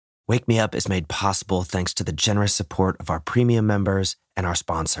Wake Me Up is made possible thanks to the generous support of our premium members and our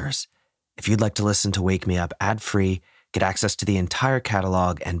sponsors. If you'd like to listen to Wake Me Up ad-free, get access to the entire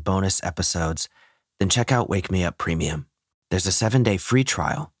catalog and bonus episodes, then check out Wake Me Up Premium. There's a 7-day free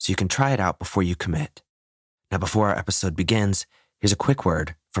trial, so you can try it out before you commit. Now, before our episode begins, here's a quick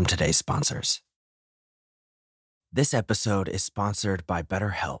word from today's sponsors. This episode is sponsored by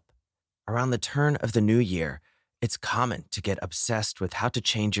BetterHelp. Around the turn of the new year, it's common to get obsessed with how to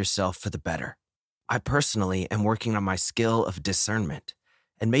change yourself for the better. I personally am working on my skill of discernment,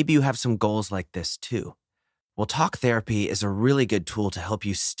 and maybe you have some goals like this too. Well, talk therapy is a really good tool to help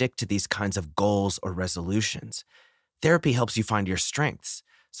you stick to these kinds of goals or resolutions. Therapy helps you find your strengths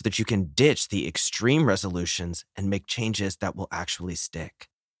so that you can ditch the extreme resolutions and make changes that will actually stick.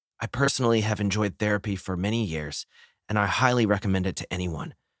 I personally have enjoyed therapy for many years, and I highly recommend it to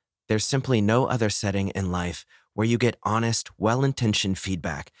anyone. There's simply no other setting in life where you get honest, well-intentioned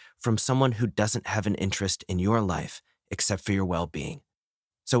feedback from someone who doesn't have an interest in your life except for your well-being.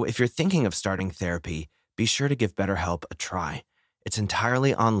 So if you're thinking of starting therapy, be sure to give BetterHelp a try. It's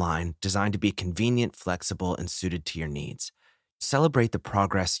entirely online, designed to be convenient, flexible, and suited to your needs. Celebrate the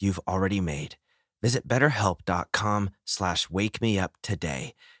progress you've already made. Visit BetterHelp.com/WakeMeUp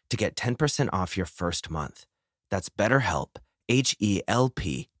today to get 10% off your first month. That's BetterHelp,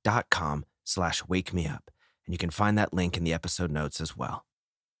 HELP.com/WakeMeUp. And you can find that link in the episode notes as well.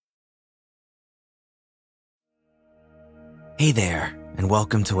 Hey there, and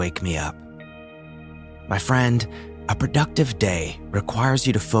welcome to Wake Me Up. My friend, a productive day requires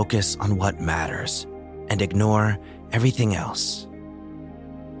you to focus on what matters and ignore everything else.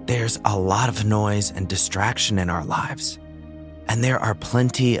 There's a lot of noise and distraction in our lives, and there are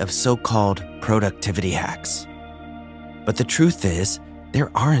plenty of so-called productivity hacks. But the truth is,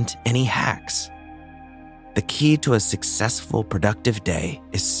 there aren't any hacks. The key to a successful, productive day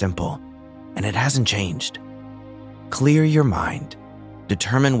is simple, and it hasn't changed. Clear your mind,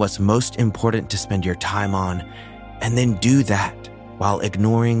 determine what's most important to spend your time on, and then do that while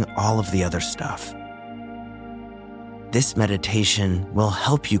ignoring all of the other stuff. This meditation will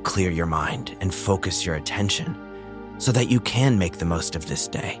help you clear your mind and focus your attention so that you can make the most of this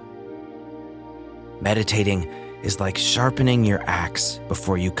day. Meditating is like sharpening your axe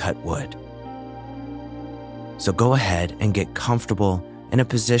before you cut wood. So go ahead and get comfortable in a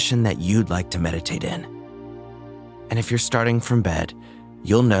position that you'd like to meditate in. And if you're starting from bed,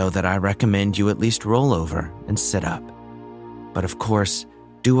 you'll know that I recommend you at least roll over and sit up. But of course,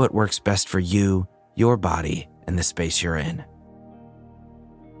 do what works best for you, your body, and the space you're in.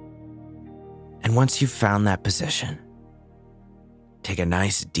 And once you've found that position, take a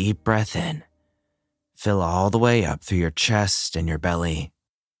nice deep breath in. Fill all the way up through your chest and your belly.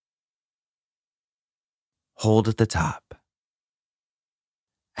 Hold at the top.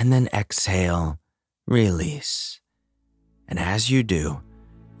 And then exhale, release. And as you do,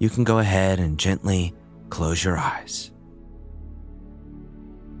 you can go ahead and gently close your eyes.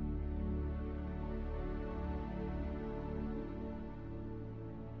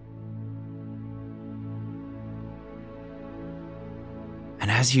 And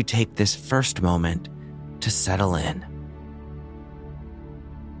as you take this first moment to settle in,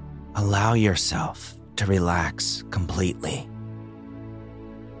 allow yourself to relax completely.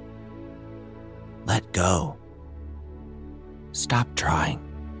 Let go. Stop trying.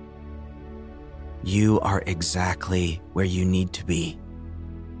 You are exactly where you need to be.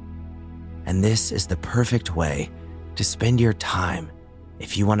 And this is the perfect way to spend your time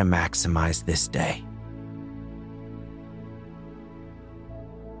if you want to maximize this day.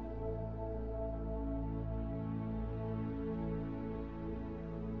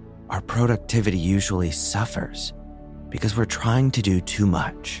 Our productivity usually suffers because we're trying to do too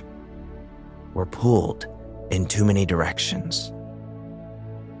much. We're pulled in too many directions.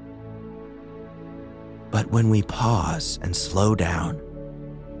 But when we pause and slow down,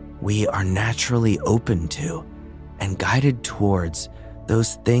 we are naturally open to and guided towards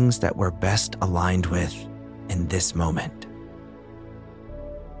those things that we're best aligned with in this moment.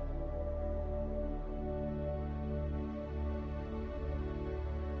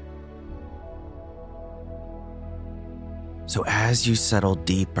 So as you settle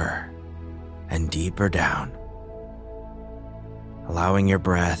deeper and deeper down, allowing your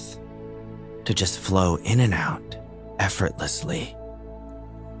breath to just flow in and out effortlessly,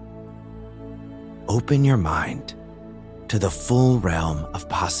 open your mind to the full realm of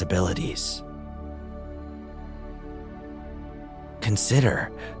possibilities.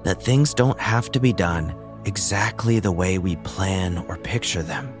 Consider that things don't have to be done exactly the way we plan or picture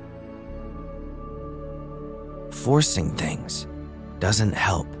them. Forcing things doesn't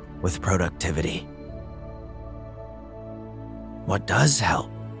help with productivity. What does help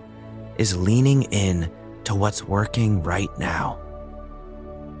is leaning in to what's working right now.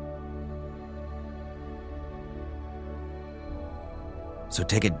 So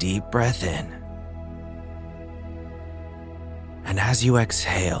take a deep breath in. And as you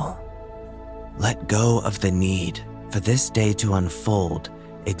exhale, let go of the need for this day to unfold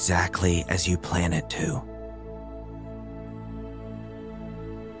exactly as you plan it to.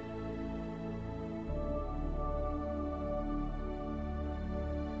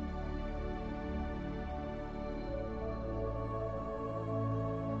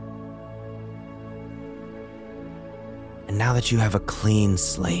 And now that you have a clean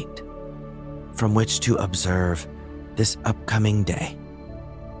slate from which to observe this upcoming day,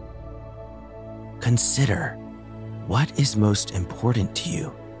 consider what is most important to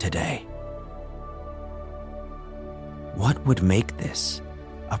you today. What would make this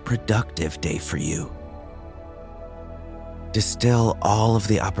a productive day for you? Distill all of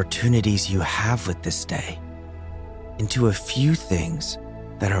the opportunities you have with this day into a few things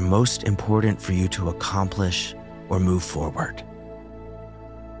that are most important for you to accomplish or move forward.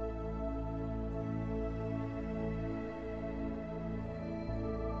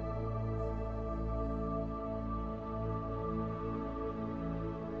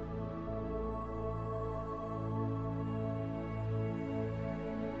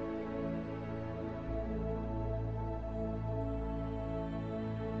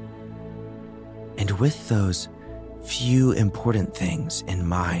 And with those few important things in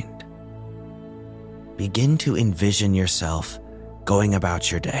mind, begin to envision yourself going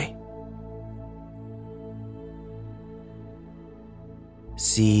about your day.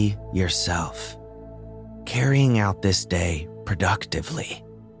 See yourself carrying out this day productively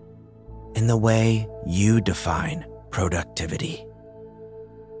in the way you define productivity.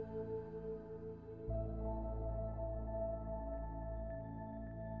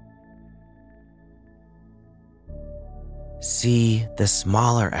 See the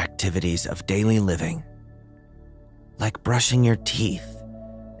smaller activities of daily living, like brushing your teeth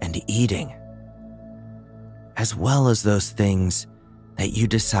and eating, as well as those things that you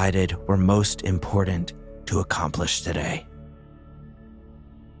decided were most important to accomplish today.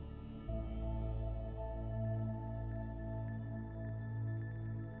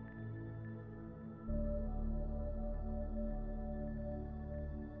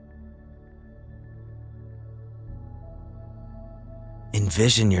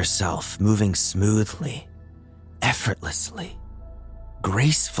 Envision yourself moving smoothly, effortlessly,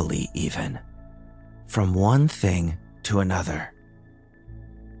 gracefully even, from one thing to another.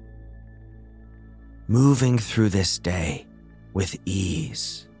 Moving through this day with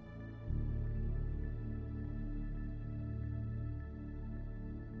ease.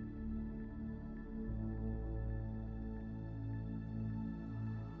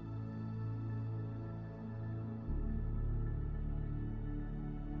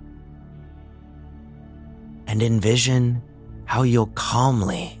 And envision how you'll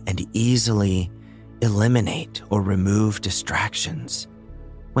calmly and easily eliminate or remove distractions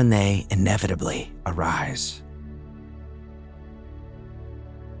when they inevitably arise.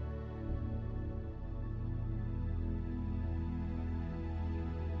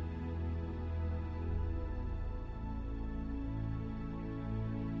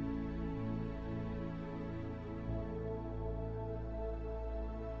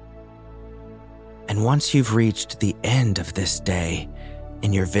 And once you've reached the end of this day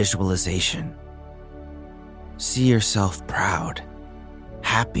in your visualization, see yourself proud,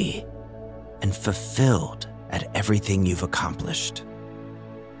 happy, and fulfilled at everything you've accomplished.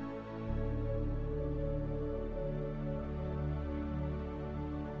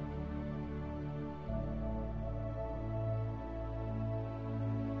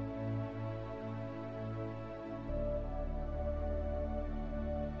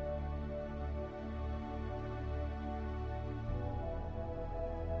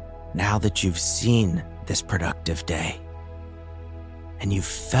 Now that you've seen this productive day, and you've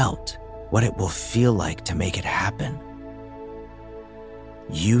felt what it will feel like to make it happen,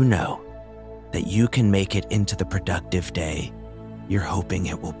 you know that you can make it into the productive day you're hoping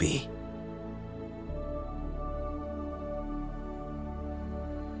it will be.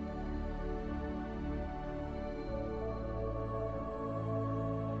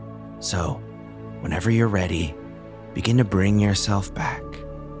 So, whenever you're ready, begin to bring yourself back.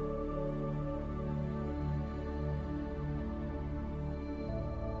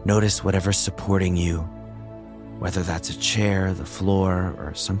 Notice whatever's supporting you, whether that's a chair, the floor,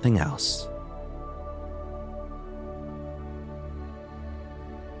 or something else.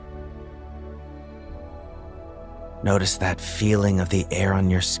 Notice that feeling of the air on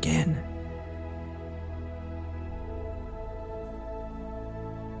your skin.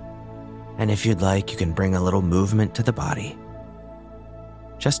 And if you'd like, you can bring a little movement to the body,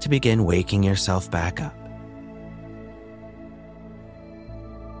 just to begin waking yourself back up.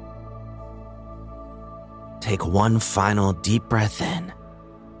 Take one final deep breath in,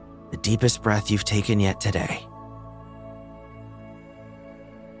 the deepest breath you've taken yet today.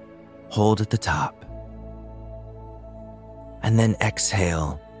 Hold at the top. And then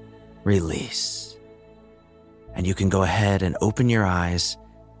exhale, release. And you can go ahead and open your eyes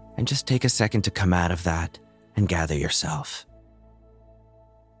and just take a second to come out of that and gather yourself.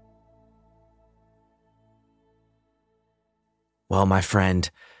 Well, my friend,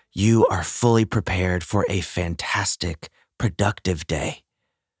 you are fully prepared for a fantastic, productive day,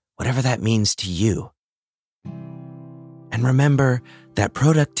 whatever that means to you. And remember that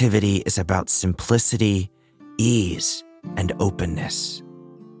productivity is about simplicity, ease, and openness.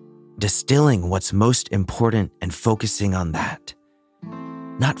 Distilling what's most important and focusing on that.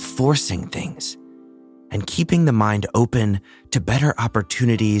 Not forcing things, and keeping the mind open to better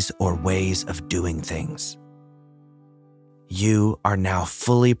opportunities or ways of doing things. You are now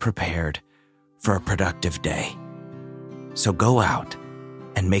fully prepared for a productive day. So go out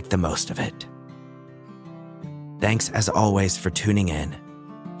and make the most of it. Thanks as always for tuning in.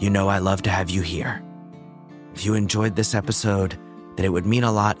 You know I love to have you here. If you enjoyed this episode, then it would mean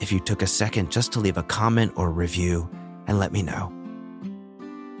a lot if you took a second just to leave a comment or review and let me know.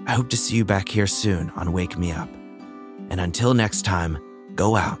 I hope to see you back here soon on Wake Me Up. And until next time,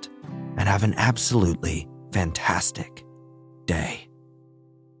 go out and have an absolutely fantastic day.